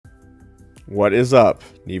What is up,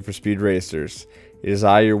 Need for Speed Racers? It is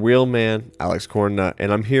I, your wheelman, Alex Cornnut,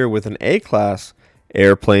 and I'm here with an A-Class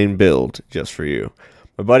airplane build just for you.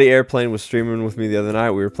 My buddy Airplane was streaming with me the other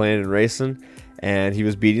night. We were playing and racing, and he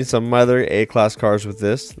was beating some of my other A-Class cars with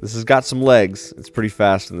this. This has got some legs. It's pretty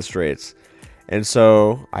fast in the straights. And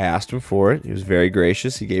so I asked him for it. He was very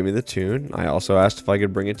gracious. He gave me the tune. I also asked if I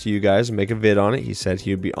could bring it to you guys and make a vid on it. He said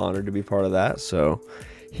he would be honored to be part of that. So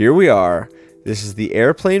here we are. This is the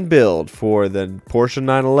airplane build for the Porsche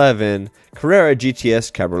 911 Carrera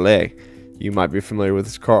GTS Cabriolet. You might be familiar with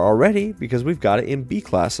this car already because we've got it in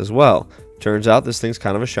B-Class as well. Turns out this thing's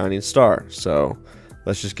kind of a shining star. So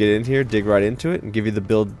let's just get in here, dig right into it, and give you the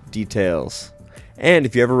build details. And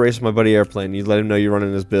if you ever race with my buddy Airplane, you let him know you're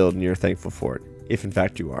running his build and you're thankful for it, if in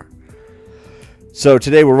fact you are. So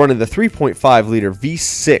today we're running the 3.5 liter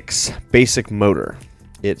V6 basic motor.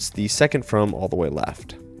 It's the second from all the way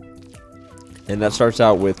left. And that starts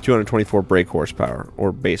out with 224 brake horsepower,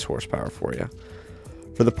 or base horsepower for you.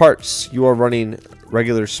 For the parts, you are running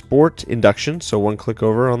regular sport induction, so one click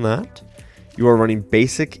over on that. You are running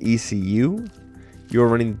basic ECU. You are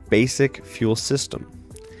running basic fuel system.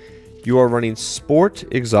 You are running sport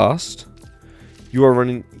exhaust. You are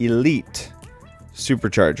running elite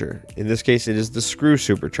supercharger. In this case, it is the screw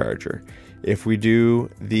supercharger. If we do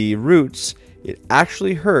the roots, it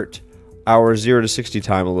actually hurt our 0 to 60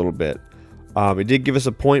 time a little bit. It did give us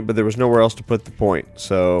a point, but there was nowhere else to put the point.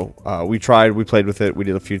 So we tried, we played with it, we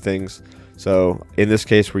did a few things. So in this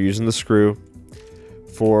case, we're using the screw.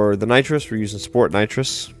 For the nitrous, we're using sport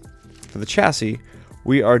nitrous. For the chassis,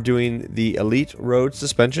 we are doing the elite road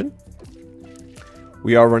suspension.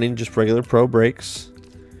 We are running just regular pro brakes.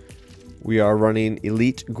 We are running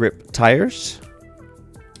elite grip tires.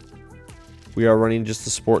 We are running just the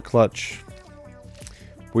sport clutch.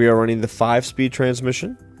 We are running the 5-speed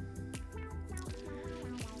transmission.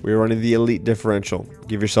 We are running the elite differential.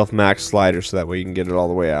 Give yourself max slider so that way you can get it all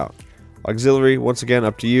the way out. Auxiliary, once again,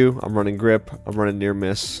 up to you. I'm running grip. I'm running near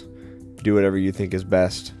miss. Do whatever you think is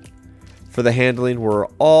best. For the handling, we're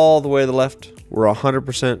all the way to the left. We're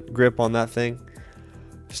 100% grip on that thing.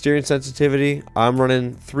 Steering sensitivity, I'm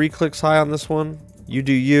running 3 clicks high on this one. You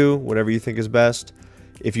do you, whatever you think is best.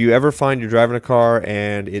 If you ever find you're driving a car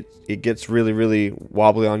and it gets really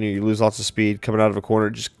wobbly on you, you lose lots of speed coming out of a corner,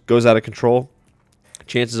 it just goes out of control,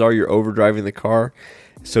 chances are you're overdriving the car.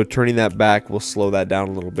 So turning that back will slow that down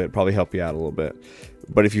a little bit, probably help you out a little bit.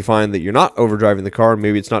 But if you find that you're not overdriving the car,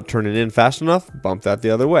 maybe it's not turning in fast enough, bump that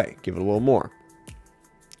the other way. Give it a little more.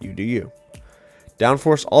 You do you.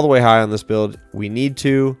 Downforce all the way high on this build. We need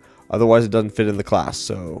to, otherwise it doesn't fit in the class.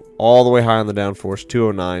 So all the way high on the downforce,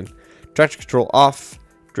 209. Traction control off.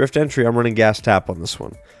 Drift entry, I'm running gas tap on this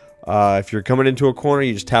one. If you're coming into a corner,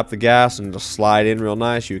 you just tap the gas and just slide in real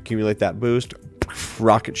nice. You accumulate that boost,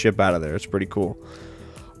 rocket ship out of there. It's pretty cool.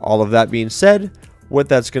 All of that being said, what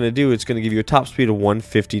that's going to do, it's going to give you a top speed of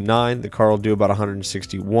 159. The car will do about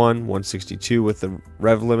 161, 162 with the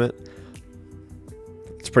rev limit.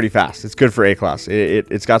 It's pretty fast. It's good for A-Class.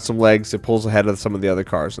 It's got some legs. It pulls ahead of some of the other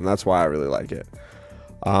cars, and that's why I really like it.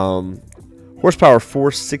 Horsepower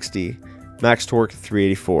 460, max torque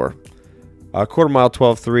 384. Quarter mile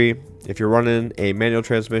 12.3. If you're running a manual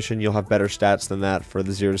transmission, you'll have better stats than that for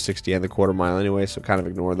the 0 to 60 and the quarter mile anyway, so kind of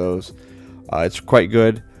ignore those. It's quite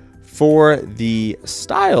good. For the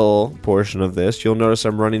style portion of this, you'll notice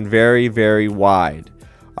I'm running very wide.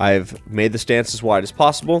 I've made the stance as wide as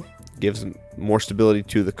possible. Gives more stability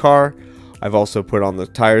to the car. I've also put on the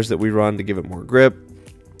tires that we run to give it more grip.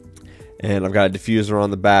 And I've got a diffuser on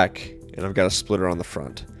the back, and I've got a splitter on the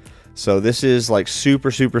front. So this is like super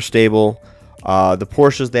stable. The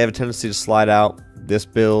Porsches, they have a tendency to slide out. This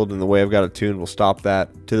build and the way I've got it tuned will stop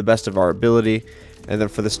that to the best of our ability. And then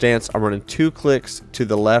for the stance, I'm running 2 clicks to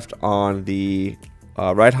the left on the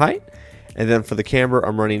ride height. And then for the camber,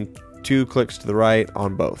 I'm running 2 clicks to the right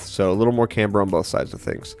on both. So a little more camber on both sides of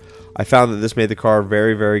things. I found that this made the car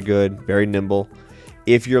very good, very nimble.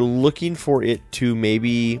 If you're looking for it to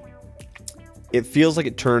maybe, it feels like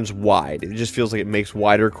it turns wide. It just feels like it makes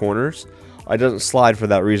wider corners. It doesn't slide for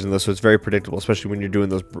that reason though, so it's very predictable, especially when you're doing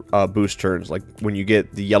those boost turns. Like when you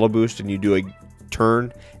get the yellow boost and you do a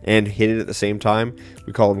turn and hit it at the same time.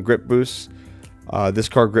 We call them grip boosts. This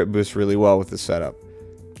car grip boosts really well with this setup.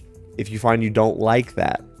 If you find you don't like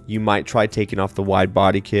that, you might try taking off the wide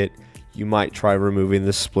body kit. You might try removing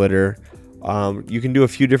the splitter. You can do a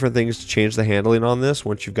few different things to change the handling on this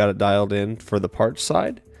once you've got it dialed in for the parts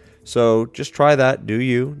side. So just try that. Do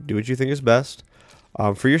what you think is best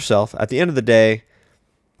for yourself. At the end of the day,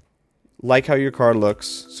 like how your car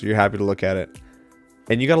looks, so you're happy to look at it.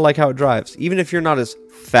 And you got to like how it drives. Even if you're not as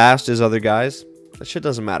fast as other guys, That shit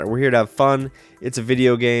doesn't matter. We're here to have fun. It's a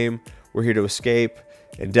video game. We're here to escape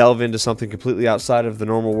and delve into something completely outside of the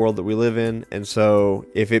normal world that we live in. And so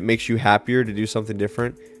if it makes you happier to do something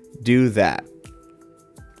different, do that.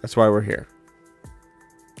 That's why we're here.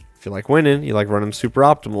 If you like winning, you like running super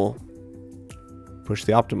optimal, push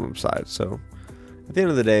the optimum side. So at the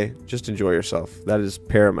end of the day, just enjoy yourself. That is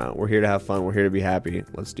paramount. We're here to have fun. We're here to be happy.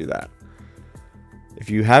 Let's do that. If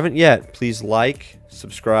you haven't yet, please like,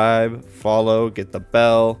 subscribe, follow, get the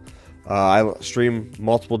bell. I stream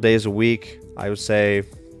multiple days a week. I would say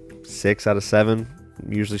 6 out of 7.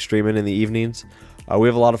 I'm usually streaming in the evenings. We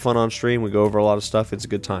have a lot of fun on stream. We go over a lot of stuff. It's a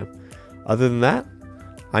good time. Other than that,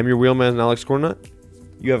 I'm your wheelman, Alex Cornnut.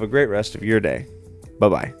 You have a great rest of your day.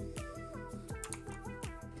 Bye-bye.